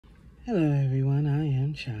Hello everyone, I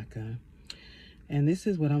am Chaka, and this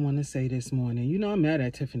is what I want to say this morning. You know, I'm mad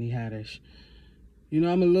at Tiffany Haddish. You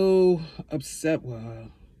know, I'm a little upset with her,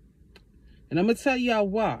 and I'm going to tell y'all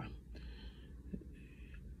why.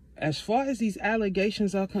 As far as these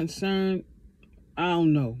allegations are concerned, I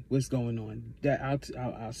don't know what's going on. That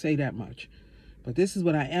I'll say that much. But this is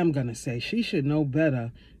what I am going to say. She should know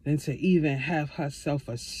better than to even have herself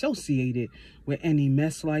associated with any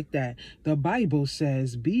mess like that. The Bible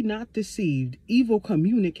says, be not deceived. Evil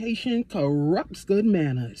communication corrupts good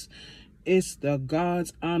manners. It's the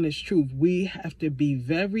God's honest truth. We have to be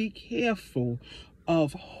very careful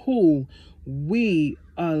of who we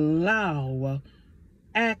allow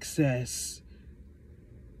access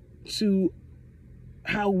to,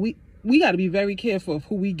 how we got to be very careful of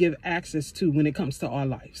who we give access to when it comes to our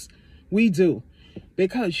lives. We do.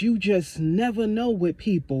 Because you just never know with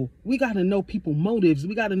people. We got to know people's motives.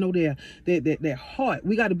 We got to know their heart.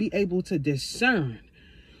 We got to be able to discern.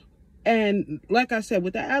 And like I said,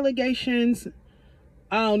 with the allegations,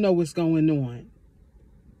 I don't know what's going on.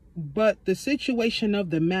 But the situation of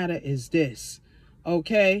the matter is this,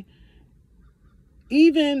 okay?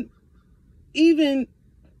 Even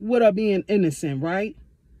with her being innocent, right?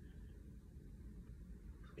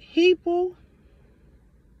 People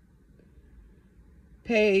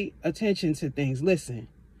pay attention to things. Listen,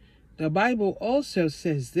 the Bible also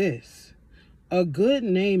says this: a good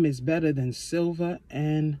name is better than silver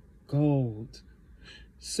and gold.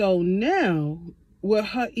 So now, will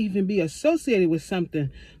her even be associated with something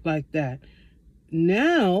like that?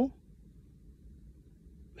 Now,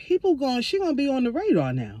 people she gonna be on the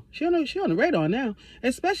radar now. She on the radar now,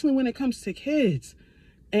 especially when it comes to kids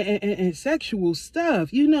and sexual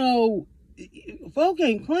stuff. You know, folk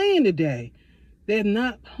ain't playing today. They're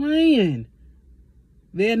not playing.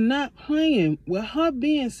 They're not playing with her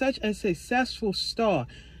being such a successful star.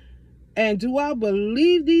 And do I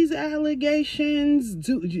believe these allegations?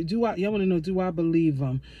 Y'all want to know, do I believe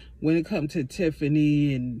them when it comes to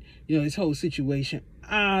Tiffany and, you know, this whole situation?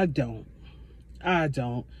 I don't.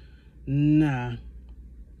 Nah.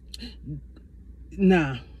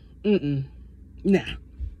 Nah.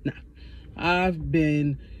 I've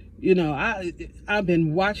been, you know, I've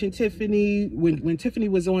been watching Tiffany when Tiffany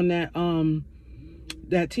was on that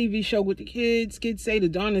TV show with the kids say the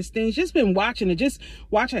darndest things. Just been watching it, just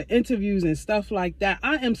watch her interviews and stuff like that.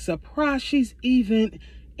 I am surprised she's even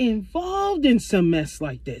involved in some mess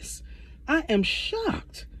like this. I am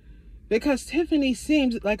shocked, because Tiffany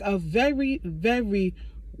seems like a very, very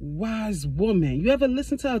wise woman. You ever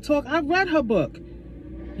listen to her talk? I read her book.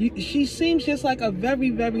 She seems just like a very,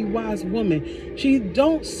 very wise woman. She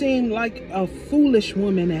don't seem like a foolish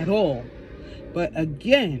woman at all. But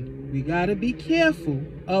again, we got to be careful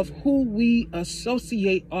of who we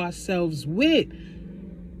associate ourselves with.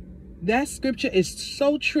 That scripture is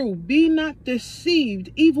so true. Be not deceived.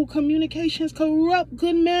 Evil communications corrupt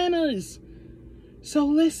good manners. So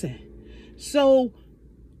listen. So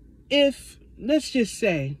if, let's just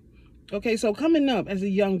say, okay, so coming up as a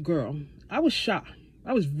young girl, I was shy.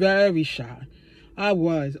 I was very shy. I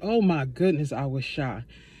was. Oh my goodness, I was shy.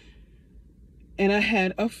 And I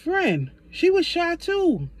had a friend. She was shy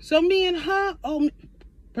too. So me and her, oh,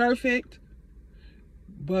 perfect.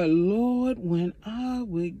 But Lord, when I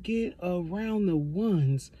would get around the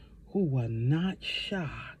ones who were not shy,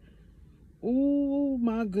 oh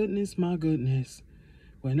my goodness, my goodness.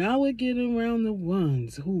 When I would get around the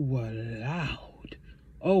ones who were loud,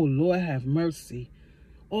 oh Lord have mercy.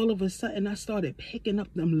 All of a sudden, I started picking up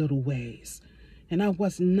them little ways. And I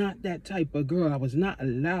was not that type of girl. I was not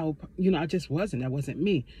loud. You know, I just wasn't. That wasn't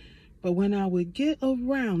me. But when I would get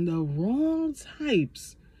around the wrong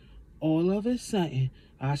types, all of a sudden,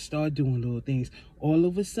 I started doing little things. All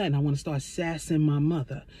of a sudden, I want to start sassing my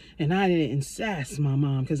mother. And I didn't sass my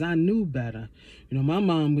mom because I knew better. You know, my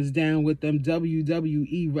mom was down with them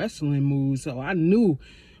WWE wrestling moves, so I knew.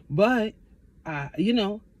 But, I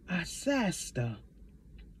sassed her.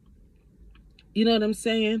 You know what I'm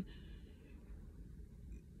saying?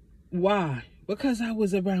 Why? Because I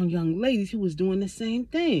was around young ladies who was doing the same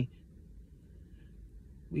thing.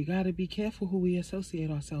 We got to be careful who we associate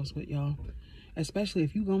ourselves with, y'all. Especially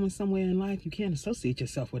if you're going somewhere in life, you can't associate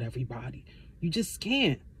yourself with everybody. You just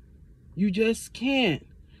can't. You just can't.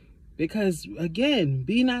 Because, again,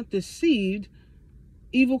 be not deceived.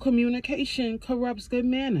 Evil communication corrupts good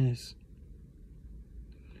manners.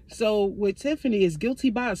 So with Tiffany, it's guilty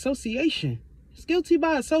by association. It's guilty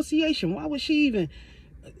by association. Why would she even,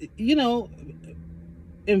 you know,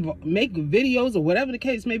 make videos or whatever the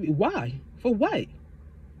case may be? Why? For what?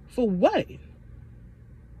 For what?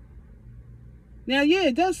 Now, yeah,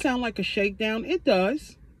 it does sound like a shakedown. It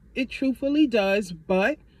does. It truthfully does.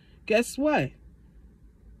 But guess what?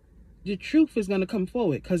 The truth is going to come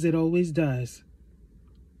forward, because it always does.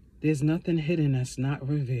 There's nothing hidden that's not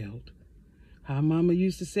revealed. How Mama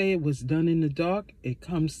used to say, it was done in the dark, it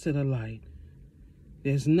comes to the light.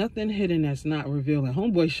 There's nothing hidden that's not revealed. And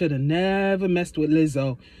homeboy should have never messed with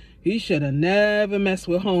Lizzo. He should have never messed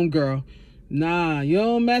with homegirl. Nah, you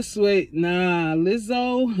don't mess with,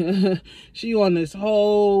 Lizzo. She on this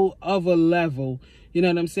whole other level. You know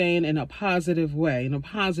what I'm saying? In a positive way, in a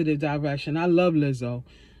positive direction. I love Lizzo.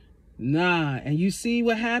 Nah, and you see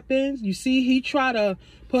what happens? You see he tried to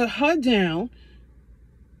put her down,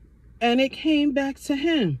 and it came back to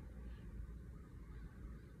him.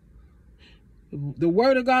 The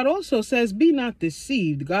word of God also says, be not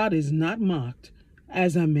deceived. God is not mocked.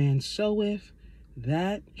 As a man soweth,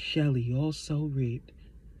 that shall he also reap.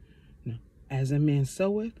 No, as a man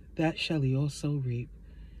soweth, that shall he also reap.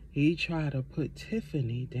 He tried to put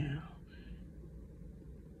Tiffany down.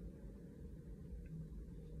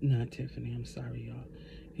 Not Tiffany, I'm sorry, y'all.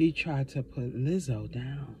 He tried to put Lizzo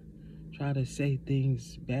down. Tried to say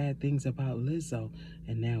things, bad things about Lizzo.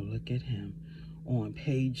 And now look at him on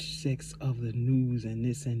page 6 of the news and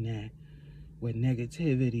this and that, where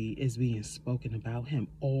negativity is being spoken about him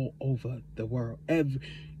all over the world.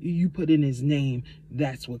 You put in his name,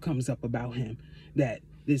 that's what comes up about him. That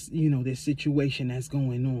this, this situation that's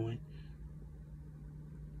going on.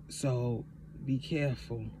 So be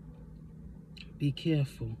careful. Be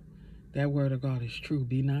careful. That word of God is true.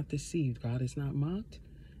 Be not deceived. God is not mocked.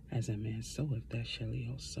 As a man soweth, that shall he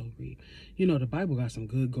also reap. The Bible got some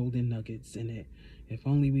good golden nuggets in it. If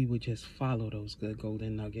only we would just follow those good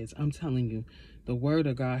golden nuggets. I'm telling you, the word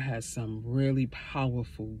of God has some really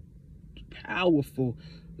powerful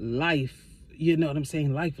life,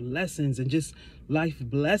 life lessons and just life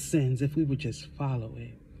blessings if we would just follow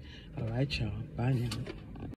it. All right, y'all. Bye now.